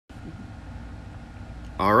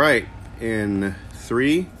All right, in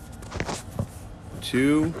 3,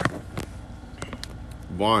 2,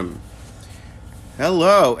 1.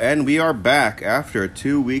 Hello, and we are back after a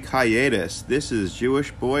 2-week hiatus. This is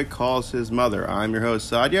Jewish Boy Calls His Mother. I'm your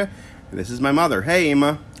host, Sadia, and this is my mother. Hey,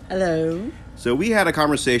 Emma. Hello. So we had a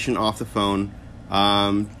conversation off the phone,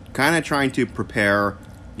 kind of trying to prepare,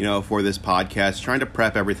 for this podcast, trying to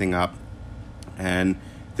prep everything up, and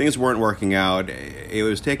things weren't working out. It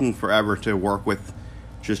was taking forever to work with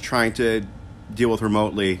just trying to deal with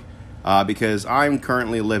remotely because I'm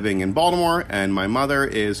currently living in Baltimore and my mother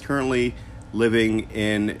is currently living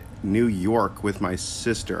in New York with my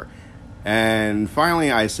sister. And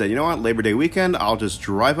finally I said, you know what, Labor Day weekend, I'll just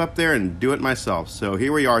drive up there and do it myself. So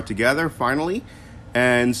here we are together finally.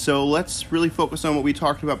 And so let's really focus on what we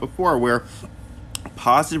talked about before, where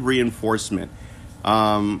positive reinforcement.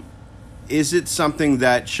 Is it something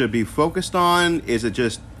that should be focused on? Is it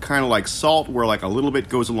just kind of like salt where like a little bit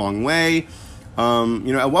goes a long way?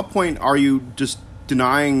 At what point are you just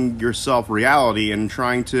denying yourself reality and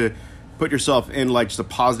trying to put yourself in like just a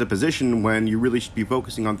positive position when you really should be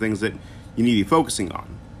focusing on things that you need to be focusing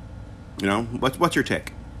on? What's your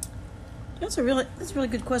take? That's a really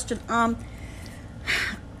good question. I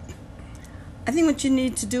think what you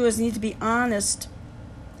need to do is you need to be honest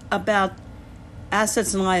about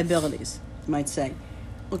assets and liabilities, you might say.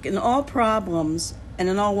 Look, in all problems and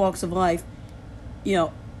in all walks of life,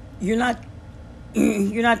 you're not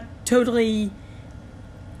totally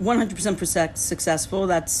 100% successful.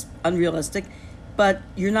 That's unrealistic. But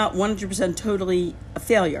you're not 100% totally a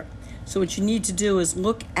failure. So what you need to do is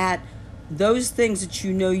look at those things that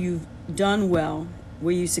you know you've done well,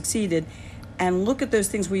 where you succeeded, and look at those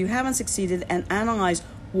things where you haven't succeeded and analyze,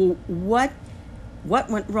 well, what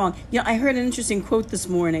went wrong? I heard an interesting quote this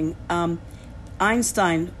morning.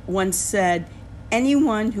 Einstein once said,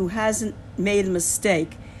 anyone who hasn't made a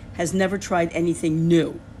mistake has never tried anything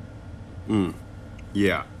new.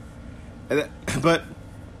 Yeah. But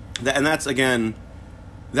that's, again,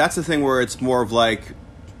 that's the thing where it's more of like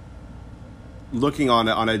looking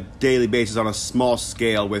on a daily basis on a small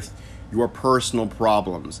scale with your personal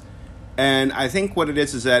problems. And I think what it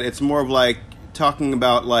is that it's more of like talking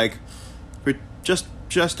about like, just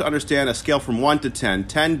to understand a scale from 1 to 10,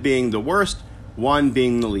 10 being the worst, 1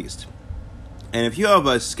 being the least. And if you have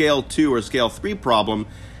a scale 2 or scale 3 problem,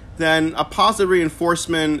 then a positive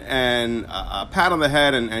reinforcement and a pat on the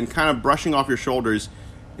head and kind of brushing off your shoulders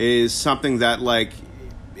is something that like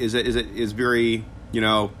is very,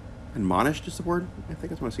 admonished is the word? I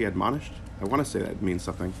think I want to say admonished. I want to say that means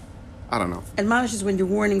something. I don't know. Admonish is when you're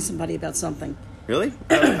warning somebody about something. Really?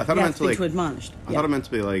 I thought it meant to like... to admonished. I thought it meant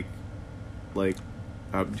to be like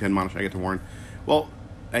to admonish, I get to warn. Well,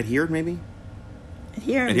 adhered maybe?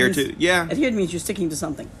 Adhered to, yeah. Adhered means you're sticking to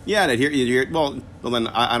something. Yeah, adhere. Well, then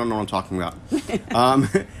I don't know what I'm talking about.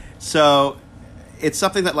 So it's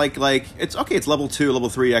something that like it's okay. It's level 2, level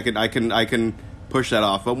 3. I can push that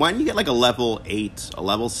off. But when you get like a level 8, a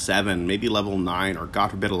level 7, maybe level 9, or God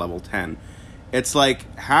forbid a level 10, it's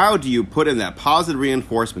like, how do you put in that positive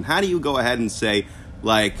reinforcement? How do you go ahead and say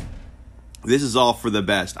like, this is all for the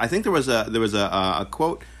best? I think there was a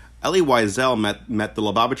quote. Elie Wiesel met the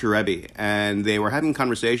Lubavitcher Rebbe, and they were having a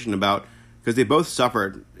conversation about, because they both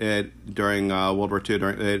suffered during World War II,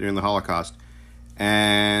 during the Holocaust.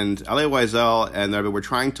 And Elie Wiesel and the Rebbe were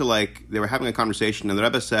trying to they were having a conversation, and the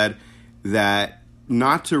Rebbe said that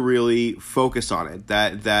not to really focus on it.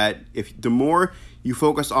 That if the more you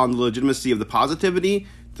focus on the legitimacy of the positivity,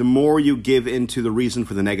 the more you give into the reason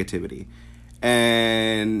for the negativity.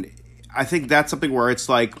 And I think that's something where it's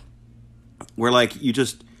like, you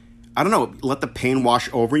just, I don't know, let the pain wash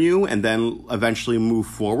over you and then eventually move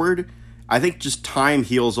forward. I think just time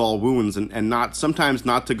heals all wounds, and sometimes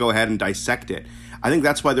not to go ahead and dissect it. I think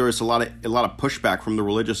that's why there was a lot of pushback from the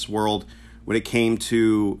religious world when it came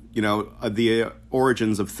to, the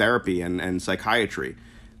origins of therapy and psychiatry.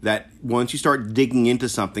 That once you start digging into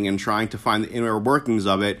something and trying to find the inner workings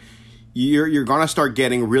of it, you're going to start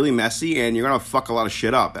getting really messy and you're going to fuck a lot of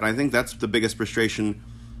shit up. And I think that's the biggest frustration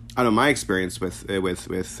out of my experience with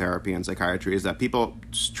therapy and psychiatry, is that people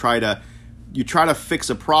try to fix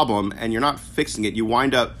a problem and you're not fixing it. You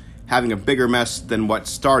wind up having a bigger mess than what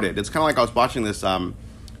started. It's kind of like I was watching this,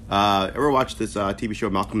 ever watched this TV show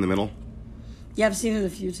Malcolm in the Middle? Yeah, I've seen it a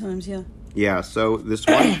few times, yeah. Yeah, so there's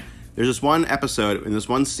this one episode in this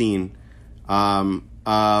one scene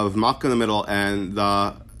of Malcolm in the Middle, and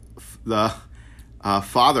the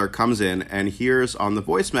father comes in and hears on the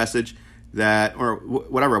voice message that, or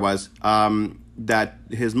whatever it was, that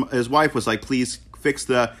his wife was like, please fix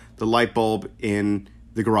the light bulb in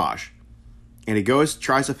the garage. and he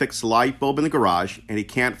tries to fix the light bulb in the garage, and he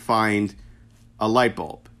can't find a light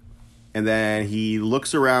bulb. And then he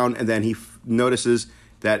looks around, and then he notices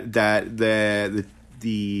that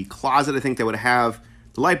the closet, I think, that would have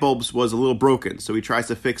the light bulbs was a little broken. So he tries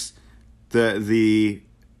to fix the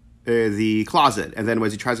closet, and then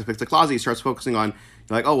as he tries to fix the closet, he starts focusing on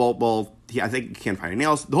like, oh well, I think he can't find any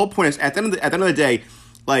nails. The whole point is at the end of the day,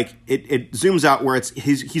 like it zooms out where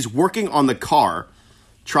he's working on the car,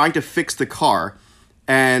 trying to fix the car,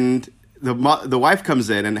 and the wife comes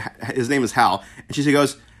in, and his name is Hal, and she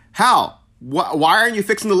goes, Hal, why aren't you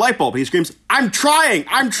fixing the light bulb? And he screams, I'm trying.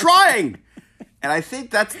 And I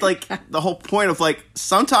think that's like the whole point of like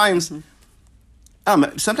sometimes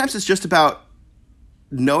it's just about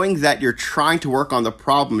knowing that you're trying to work on the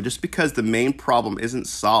problem just because the main problem isn't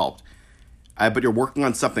solved, but you're working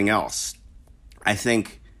on something else. I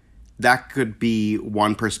think that could be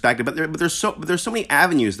one perspective, but there's so many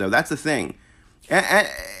avenues though. That's the thing. At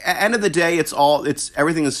end of the day,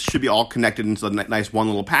 everything should be all connected into a nice one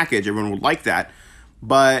little package. Everyone would like that,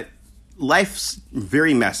 but life's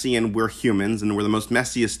very messy, and we're humans, and we're the most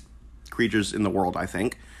messiest creatures in the world, I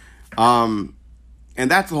think. And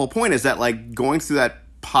that's the whole point, is that like going through that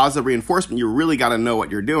positive reinforcement, you really got to know what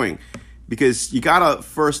you're doing, because you got to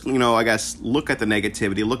first, I guess, look at the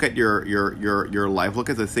negativity, look at your life, look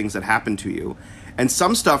at the things that happen to you. And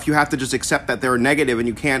some stuff you have to just accept that they're negative, and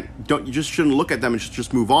you just shouldn't look at them and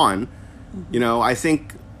just move on. Mm-hmm. I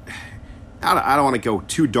think, I don't want to go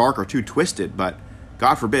too dark or too twisted, but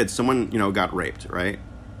God forbid someone, got raped, right?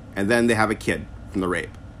 And then they have a kid from the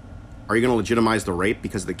rape. Are you going to legitimize the rape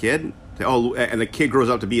because of the kid? And the kid grows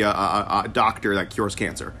up to be a doctor that cures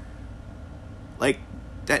cancer. Like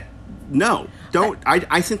that? No, don't.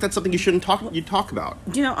 I think that's something you talk about.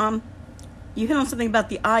 You hit on something about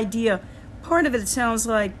the idea. Part of it sounds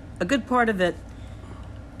like a good part of it,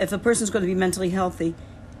 if a person's going to be mentally healthy,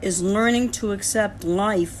 is learning to accept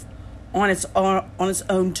life on its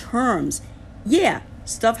own terms. Yeah,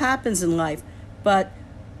 stuff happens in life, but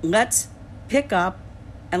let's pick up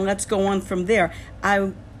and let's go on from there. When I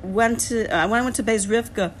went to Beis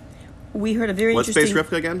Rivka, we heard a very interesting. What's Beis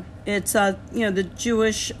Rivka again? It's the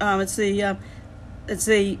Jewish. It's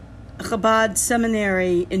the Chabad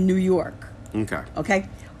seminary in New York. Okay.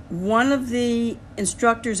 One of the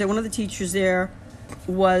instructors, or one of the teachers there,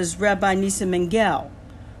 was Rabbi Nissim Mengel,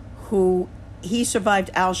 who he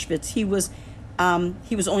survived Auschwitz. He was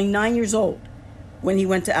only 9 years old when he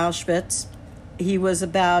went to Auschwitz. He was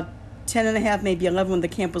about 10 and a half, maybe 11 when the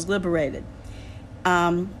camp was liberated.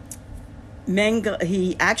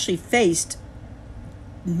 He actually faced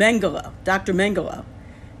Mengele, Dr. Mengele,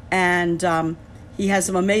 and he has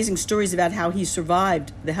some amazing stories about how he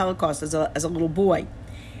survived the Holocaust as a little boy.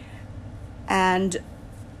 And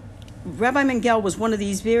Rabbi Mengel was one of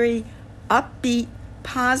these very upbeat,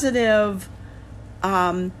 positive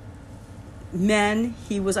men. I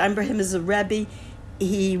remember him as a Rebbe.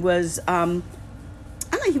 He was,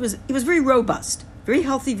 he was very robust, very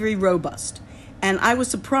healthy, very robust. And I was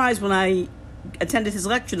surprised when I attended his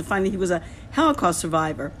lecture to find that he was a Holocaust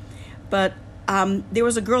survivor. But there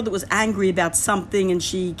was a girl that was angry about something, and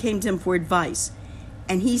she came to him for advice.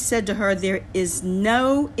 And he said to her, there is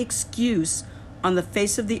no excuse on the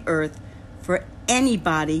face of the earth for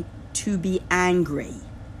anybody to be angry.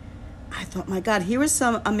 I thought, my God, here is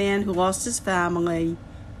a man who lost his family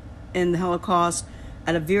in the Holocaust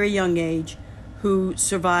at a very young age, who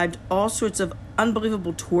survived all sorts of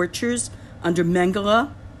unbelievable tortures under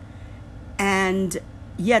Mengele. And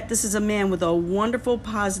yet this is a man with a wonderful,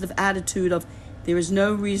 positive attitude of there is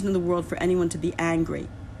no reason in the world for anyone to be angry.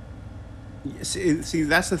 See,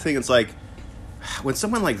 that's the thing. It's like when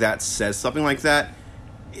someone like that says something like that,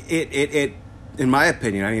 it in my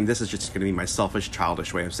opinion, I mean, this is just going to be my selfish,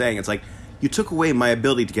 childish way of saying it. It's like, you took away my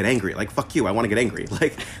ability to get angry. Like, fuck you, I want to get angry.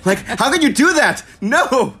 Like, how could you do that?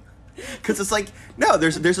 No! Because it's like, no,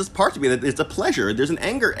 there's this part to me that it's a pleasure. There's an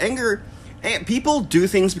anger. People do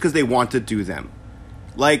things because they want to do them.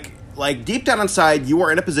 Like deep down inside, you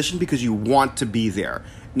are in a position because you want to be there.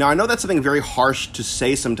 Now, I know that's something very harsh to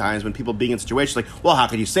say sometimes when people being in situations like, well, how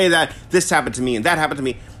could you say that? This happened to me and that happened to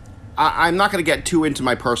me. I'm not going to get too into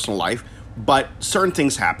my personal life, but certain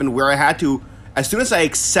things happened where I had to, as soon as I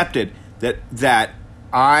accepted that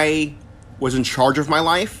I was in charge of my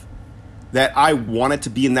life, that I wanted to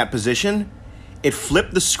be in that position, it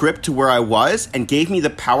flipped the script to where I was and gave me the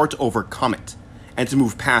power to overcome it and to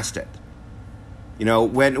move past it. You know,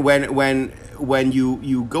 when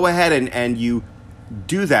you go ahead and you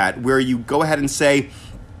do that, where you go ahead and say,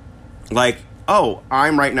 like, oh,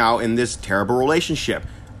 I'm right now in this terrible relationship.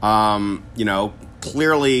 You know,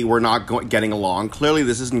 clearly we're not getting along. Clearly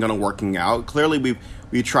this isn't going to working out. Clearly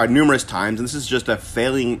we've tried numerous times, and this is just a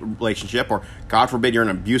failing relationship, or God forbid you're in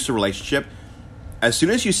an abusive relationship. As soon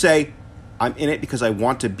as you say, I'm in it because I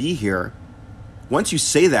want to be here, once you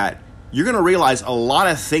say that, you're going to realize a lot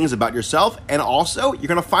of things about yourself, and also you're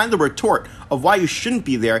going to find the retort of why you shouldn't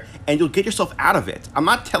be there, and you'll get yourself out of it. I'm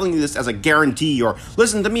not telling you this as a guarantee or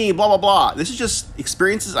listen to me, blah, blah, blah. This is just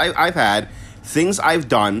experiences I've had, things I've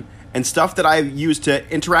done, and stuff that I've used to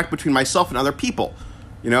interact between myself and other people.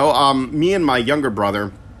 Me and my younger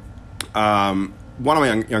brother, one of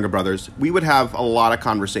my younger brothers, we would have a lot of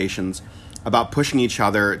conversations about pushing each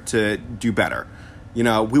other to do better.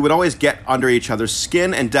 We would always get under each other's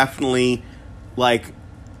skin and definitely,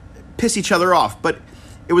 piss each other off. But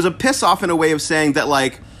it was a piss off in a way of saying that,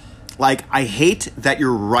 I hate that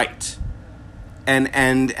you're right.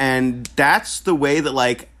 And that's the way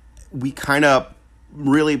that, we kind of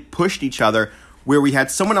really pushed each other, where we had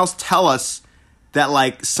someone else tell us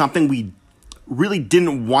that, something we really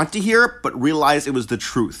didn't want to hear, but realized it was the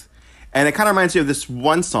truth. And it kind of reminds me of this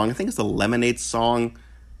one song. I think it's the Lemonade song.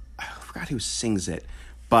 I forgot who sings it,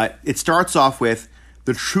 but it starts off with,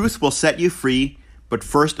 "The truth will set you free, but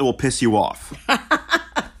first it will piss you off."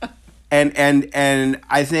 and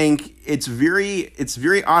I think it's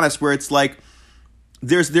very honest, where it's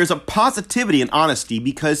there's a positivity in honesty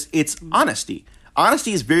because it's honesty.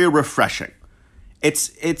 Honesty is very refreshing.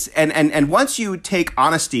 And once you take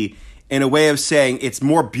honesty in a way of saying it's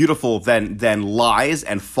more beautiful than lies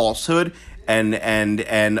and falsehood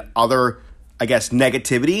and other, I guess,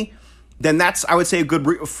 negativity, then that's, I would say, a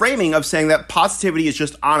good framing of saying that positivity is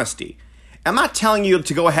just honesty. I'm not telling you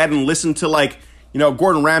to go ahead and listen to,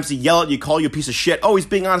 Gordon Ramsay yell at you, call you a piece of shit. Oh, he's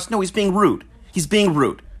being honest. No, he's being rude. He's being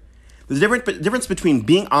rude. There's a difference between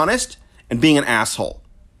being honest and being an asshole.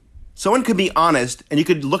 Someone could be honest, and you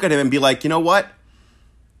could look at him and be like, you know what?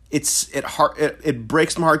 It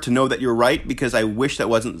breaks my heart to know that you're right, because I wish that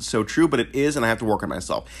wasn't so true, but it is, and I have to work on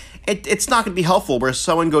myself. It's not going to be helpful where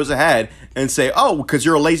someone goes ahead and say, oh, because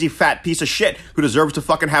you're a lazy fat piece of shit who deserves to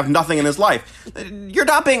fucking have nothing in his life. You're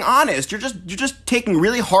not being honest. You're just taking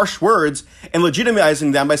really harsh words and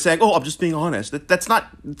legitimizing them by saying, oh, I'm just being honest. It's not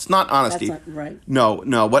honesty. That's not right.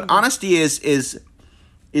 No. What honesty is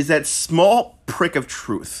that small prick of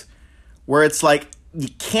truth where it's you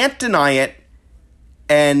can't deny it.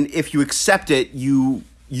 And if you accept it, you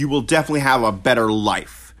will definitely have a better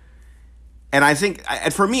life. And I think,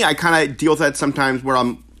 for me, I kind of deal with that sometimes where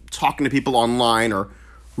I'm talking to people online or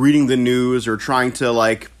reading the news or trying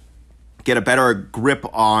to, get a better grip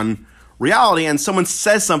on reality. And someone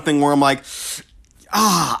says something where I'm like,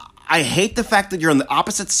 I hate the fact that you're on the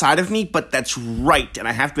opposite side of me, but that's right. And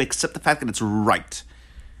I have to accept the fact that it's right.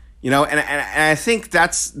 And I think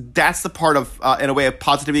that's the part of, in a way, of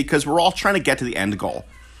positivity, because we're all trying to get to the end goal.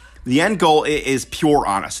 The end goal is pure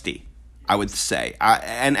honesty, I would say.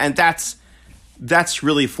 And that's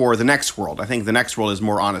really for the next world. I think the next world is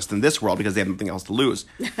more honest than this world because they have nothing else to lose.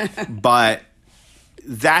 But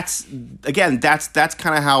that's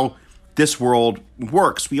kind of how this world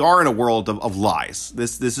works. We are in a world of lies.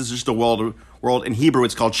 This is just a world. In Hebrew,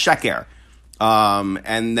 it's called sheker.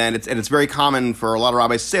 And then it's very common for a lot of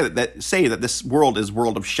rabbis to say that this world is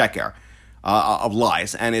world of sheker, of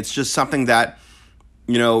lies, and it's just something that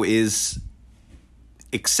is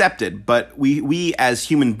accepted. But we as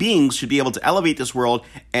human beings should be able to elevate this world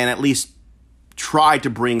and at least try to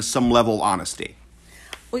bring some level of honesty.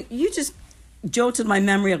 Well, you just jolted my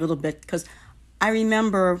memory a little bit, because I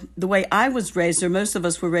remember the way I was raised, or most of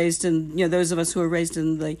us were raised in, those of us who were raised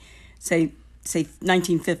in the say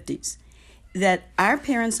 1950s. That our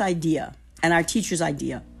parents' idea and our teacher's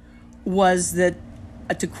idea was that,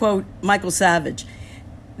 to quote Michael Savage,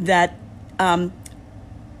 that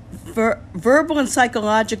verbal and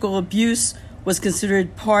psychological abuse was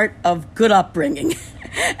considered part of good upbringing.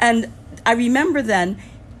 And I remember then,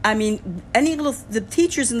 the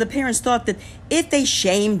teachers and the parents thought that if they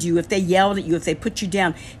shamed you, if they yelled at you, if they put you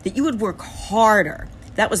down, that you would work harder.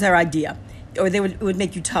 That was their idea, or it would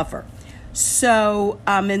make you tougher. So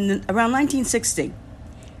around 1960,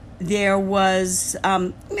 there was,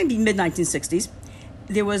 maybe mid-1960s,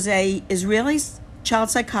 there was a Israeli child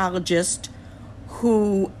psychologist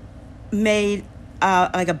who made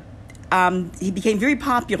he became very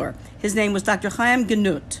popular. His name was Dr. Chaim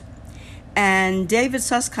Ganut, and David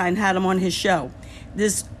Susskind had him on his show.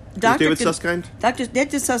 David Susskind? Dr.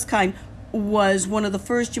 David Susskind was one of the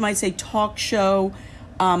first, you might say, talk show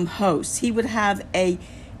hosts. He would have a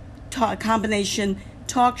combination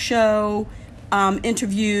talk show,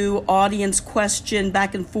 interview, audience question,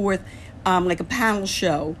 back and forth, like a panel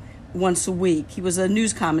show once a week. He was a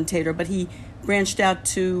news commentator, but he branched out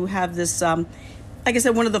to have this, like I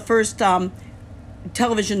said, one of the first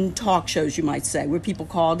television talk shows, you might say, where people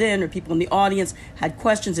called in or people in the audience had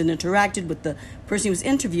questions and interacted with the person he was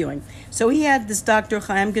interviewing. So he had this Dr.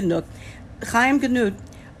 Chaim Ganut. Chaim Ganut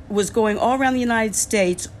was going all around the United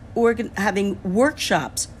States having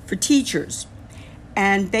workshops for teachers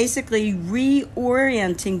and basically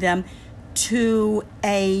reorienting them to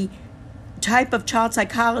a type of child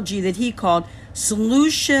psychology that he called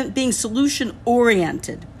being solution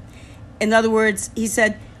oriented. In other words, he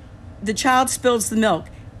said, the child spills the milk,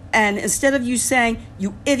 and instead of you saying,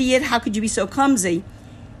 "You idiot, how could you be so clumsy?"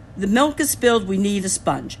 The milk is spilled, we need a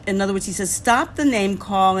sponge. In other words, he says, stop the name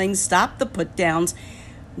calling, stop the put downs,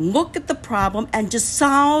 look at the problem and just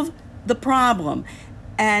solve the problem.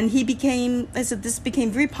 And this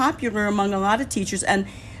became very popular among a lot of teachers. And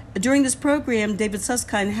during this program, David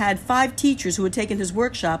Susskind had 5 teachers who had taken his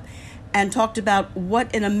workshop and talked about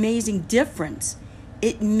what an amazing difference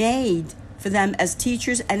it made for them as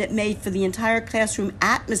teachers, and it made for the entire classroom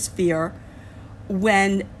atmosphere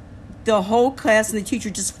when the whole class and the teacher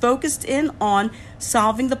just focused in on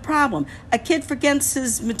solving the problem. A kid forgets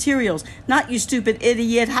his materials. Not, "You stupid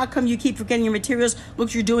idiot, how come you keep forgetting your materials? Look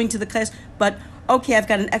what you're doing to the class." But, "Okay, I've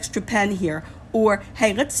got an extra pen here." Or,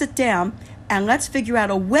 "Hey, let's sit down and let's figure out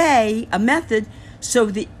a method so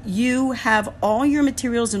that you have all your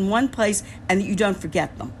materials in one place and that you don't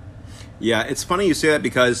forget them." Yeah, it's funny you say that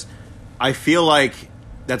because I feel like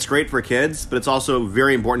that's great for kids, but it's also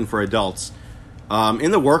very important for adults.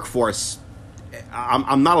 In the workforce,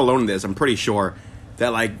 I'm not alone in this. I'm pretty sure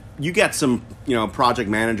that like you get some project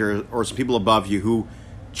managers or some people above you who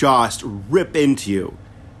just rip into you,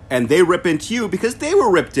 and they rip into you because they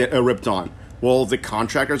were ripped on. Well, the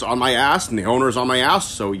contractor's on my ass and the owner's on my ass,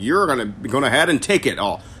 so you're gonna go ahead and take it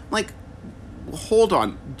all. Like, hold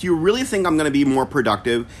on. Do you really think I'm gonna be more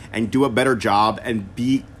productive and do a better job and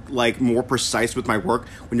be like more precise with my work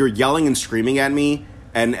when you're yelling and screaming at me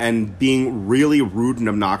and being really rude and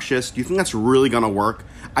obnoxious? Do you think that's really going to work?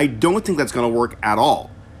 I don't think that's going to work at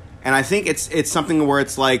all. And I think it's something where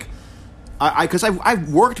it's like, because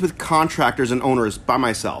I've worked with contractors and owners by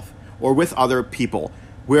myself or with other people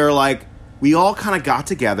where like we all kind of got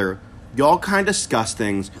together, we all kind of discussed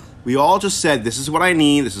things, we all just said, this is what I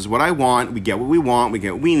need, this is what I want, we get what we want, we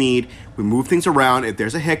get what we need, we move things around, if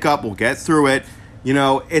there's a hiccup, we'll get through it.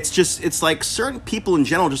 It's like certain people in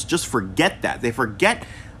general just forget that. They forget,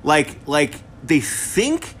 like they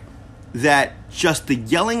think that just the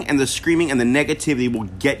yelling and the screaming and the negativity will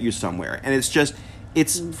get you somewhere.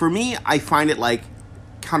 And for me, I find it like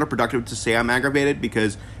counterproductive to say I'm aggravated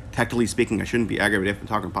because technically speaking, I shouldn't be aggravated if I'm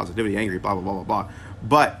talking positivity, angry, blah, blah, blah, blah, blah.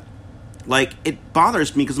 But like, it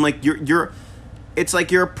bothers me because I'm like, it's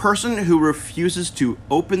like you're a person who refuses to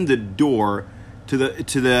open the door to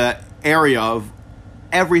the area of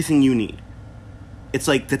everything you need. It's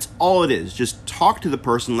like, that's all it is. Just talk to the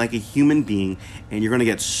person like a human being and you're going to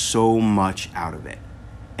get so much out of it.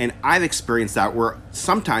 And I've experienced that where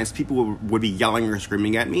sometimes people would be yelling or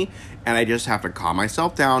screaming at me and I just have to calm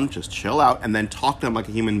myself down, just chill out, and then talk to them like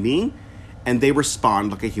a human being, and they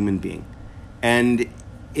respond like a human being. And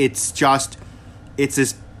it's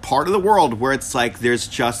this part of the world where it's like there's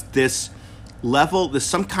just this level, there's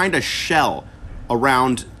some kind of shell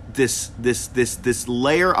around this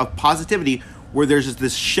layer of positivity where there's just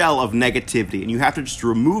this shell of negativity, and you have to just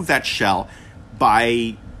remove that shell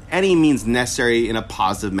by any means necessary in a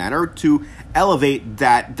positive manner to elevate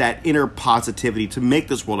that inner positivity to make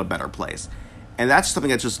this world a better place. And that's something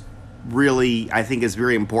that's just really, I think, is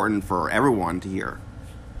very important for everyone to hear.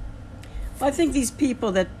 Well, I think these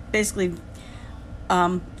people that basically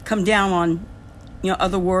come down on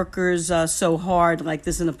other workers so hard like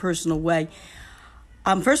this in a personal way,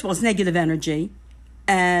 first of all, it's negative energy,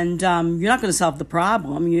 and you're not going to solve the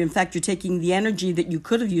problem. In fact, you're taking the energy that you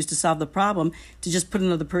could have used to solve the problem to just put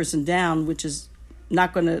another person down, which is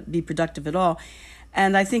not going to be productive at all.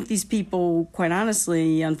 And I think these people, quite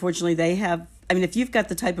honestly, unfortunately, if you've got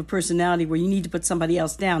the type of personality where you need to put somebody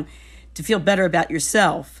else down to feel better about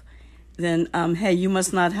yourself, then, hey, you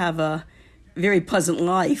must not have a very pleasant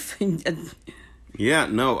life. Yeah,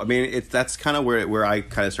 no, I mean, that's kind of where I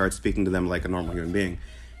kind of started speaking to them like a normal human being.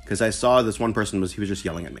 Because I saw this one person he was just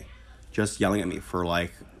yelling at me for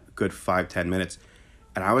like a good 5-10 minutes.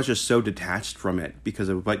 And I was just so detached from it because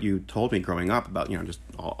of what you told me growing up about, just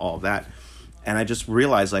all of that. And I just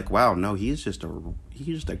realized like, wow, no, he's just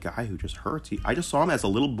a guy who just hurts. I just saw him as a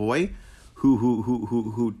little boy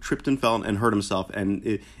who tripped and fell and hurt himself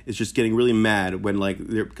and is just getting really mad when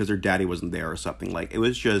because their daddy wasn't there or something. Like, it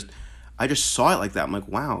was just, I just saw it like that. I'm like,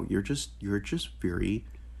 wow, you're just very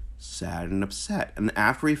sad and upset. And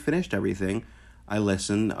after we finished everything, I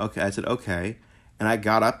listened. Okay, I said, okay. And I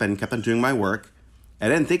got up and kept on doing my work. I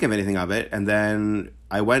didn't think of anything of it. And then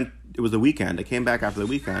I went, it was the weekend. I came back after the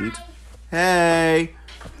weekend. Hey!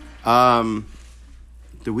 The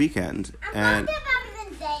weekend. I'm talking about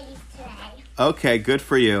the days today. Okay, good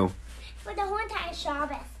for you. For the whole entire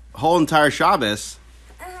Shabbos. Whole entire Shabbos.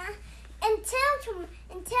 Until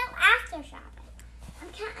after Shabbos.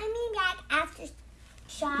 I mean like after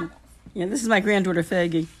Shabbos. Yeah, this is my granddaughter,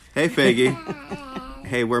 Faggy. Hey, Faggy.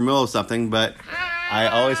 Hey, we're in the middle of something, but I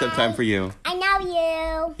always have time for you. I know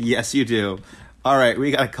you. Yes, you do. All right,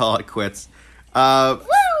 we got to call it quits.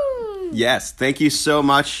 Woo! Yes, thank you so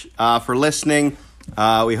much for listening.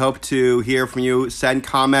 We hope to hear from you. Send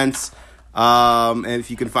comments. And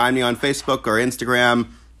if you can find me on Facebook or Instagram,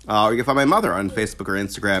 or you can find my mother on Facebook or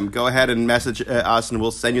Instagram, go ahead and message us and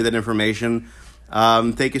we'll send you that information.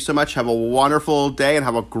 Thank you so much. Have a wonderful day and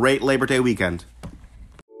have a great Labor Day weekend.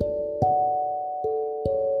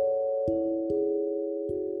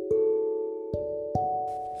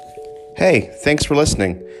 Hey, thanks for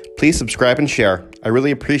listening. Please subscribe and share. I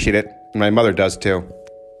really appreciate it, and my mother does too.